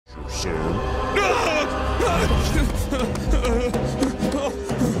sir.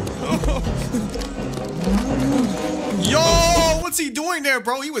 Yo, what's he doing there,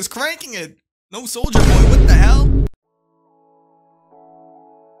 bro? He was cranking it. No soldier boy, what the hell?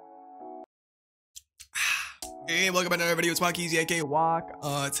 Hey, welcome back to another video. It's Easy, aka Walk.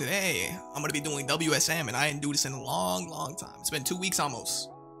 Today I'm gonna be doing WSM, and I didn't do this in a long time. It's been 2 weeks almost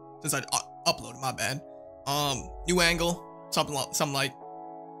since I uploaded. My bad. New angle, something like.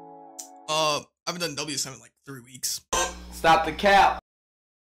 I haven't done WSM in like 3 weeks. Stop the cap.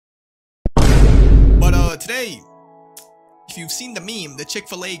 But today, if you've seen the meme, the Chik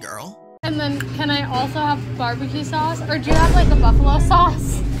Fil A girl. And then, can I also have barbecue sauce? Or do you have like the buffalo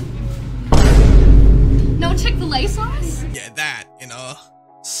sauce? No Chik Fil A sauce? Yeah, that. And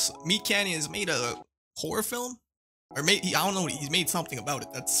MeatCanyon has made a horror film, or I don't know. He's made something about it.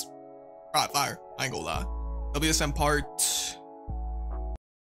 That's probably fire. I ain't gonna lie. WSM part.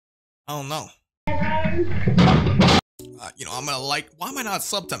 I don't know. You know, I'm gonna like. Why am I not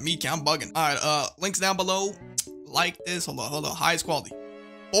subbed to MeatCanyon? I'm bugging. All right. Links down below. Like this. Hold on. Highest quality.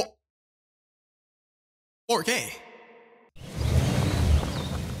 Oh. 4K.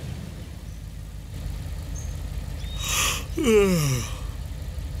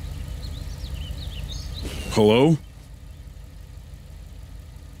 Hello?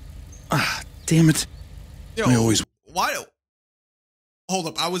 Ah, damn it. Yo, I always... Why? Hold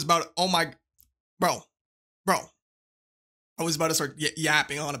up. I was about to... Oh my... Bro. I was about to start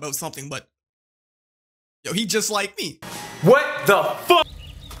yapping on about something, but... Yo, he just like me. What the fuck?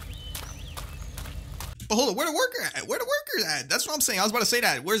 But hold on, where the worker at? Where the workers at? That's what I'm saying. I was about to say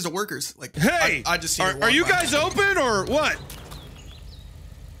that. Where's the workers? Like, Hey! I just see Are you guys open or what?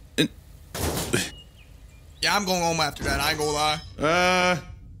 Yeah, I'm going home after that. I ain't gonna lie.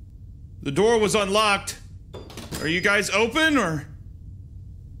 The door was unlocked. Are you guys open or?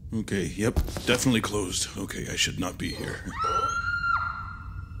 Okay, yep, definitely closed. Okay, I should not be here.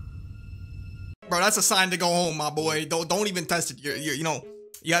 Bro, that's a sign to go home, my boy. Don't even test it. You know,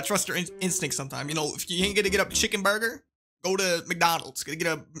 you gotta trust your instincts sometimes. You know, if you ain't gonna get a chicken burger, go to McDonald's. Get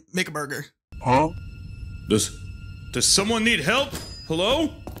a burger. Huh? Does someone need help? Hello?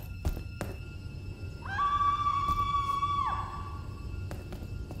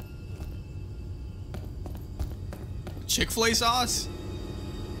 Chik Fil A sauce?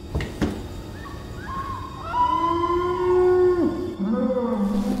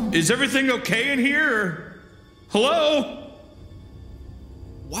 Is everything okay in here? Or... Hello?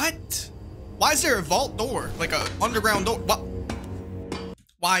 What? Why is there a vault door? Like a underground door? What?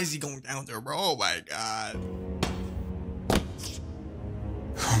 Why is he going down there, bro? Oh my god.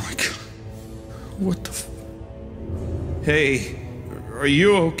 Oh my god. What the f... Hey, are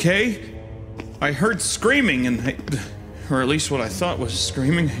you okay? I heard screaming and or at least what I thought was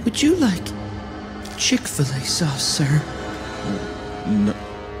screaming. Would you like Chik Fil A sauce, sir?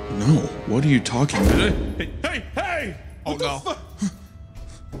 No, what are you talking about? Hey! Oh no.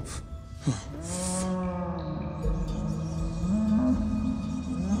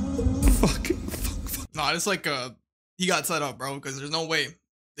 Fuck. No, it's like he got set up, bro, because there's no way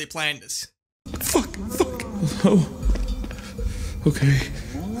they planned this. Fuck. Oh. Okay.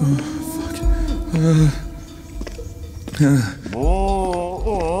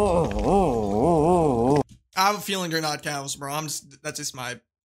 I have a feeling they're not cows, bro. That's just my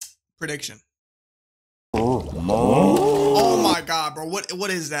prediction. Oh my god, bro.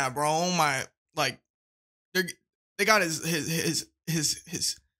 What is that, bro? Oh my, like they got his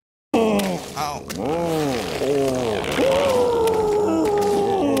ow.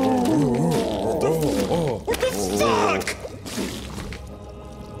 What the fuck?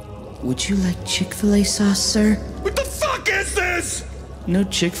 Would you like Chik Fil A sauce, sir? What the fuck is this? No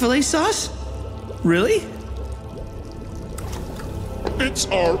Chik Fil A sauce? Really? It's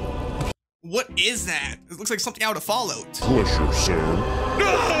our... What is that? It looks like something out of Fallout. Pleasure, sir.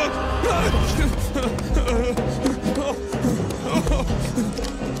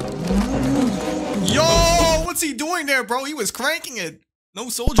 Yo, what's he doing there, bro? He was cranking it. No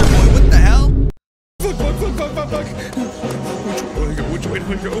soldier boy, what the hell? Fuck. Which way do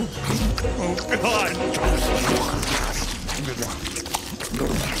I go? Oh, God.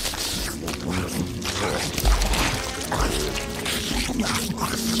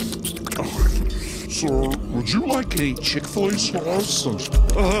 Sir, would you like a Chik Fil A sauce?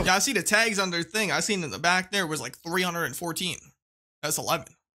 Yeah, I see the tags on their thing. I seen in the back there was like 314. That's 11.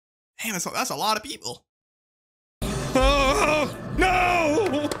 Damn, that's a lot of people. Oh,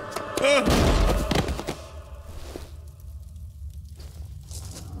 no!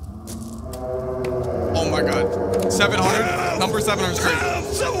 Oh my god. 700? Number 700 is crazy. Help!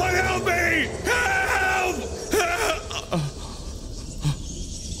 Someone help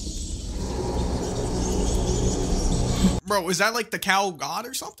Bro, is that like the cow god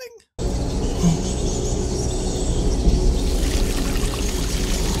or something?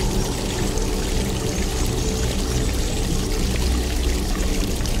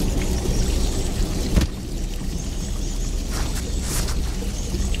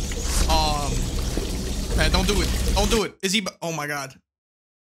 Man, don't do it. Don't do it. Is he? Oh my god.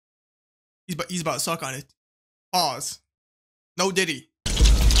 He's about to suck on it. Pause. No diddy.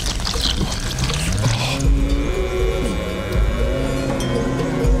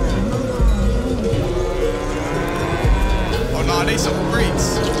 Oh no, they some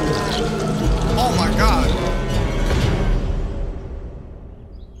freaks. Oh my god.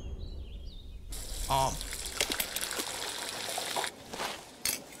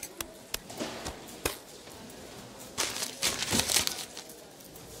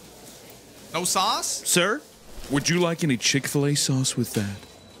 No sauce? Sir, would you like any Chik Fil A sauce with that?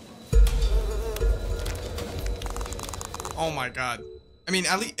 Oh my god. I mean,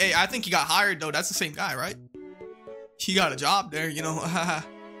 at least, hey, I think he got hired though. That's the same guy, right? He got a job there, you know.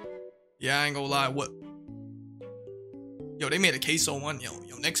 Yeah, I ain't gonna lie. What? Yo, they made a queso one. Yo,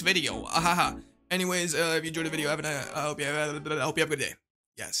 next video. Anyways, if you enjoyed the video, I hope you have a good day.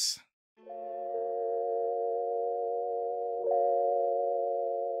 Yes.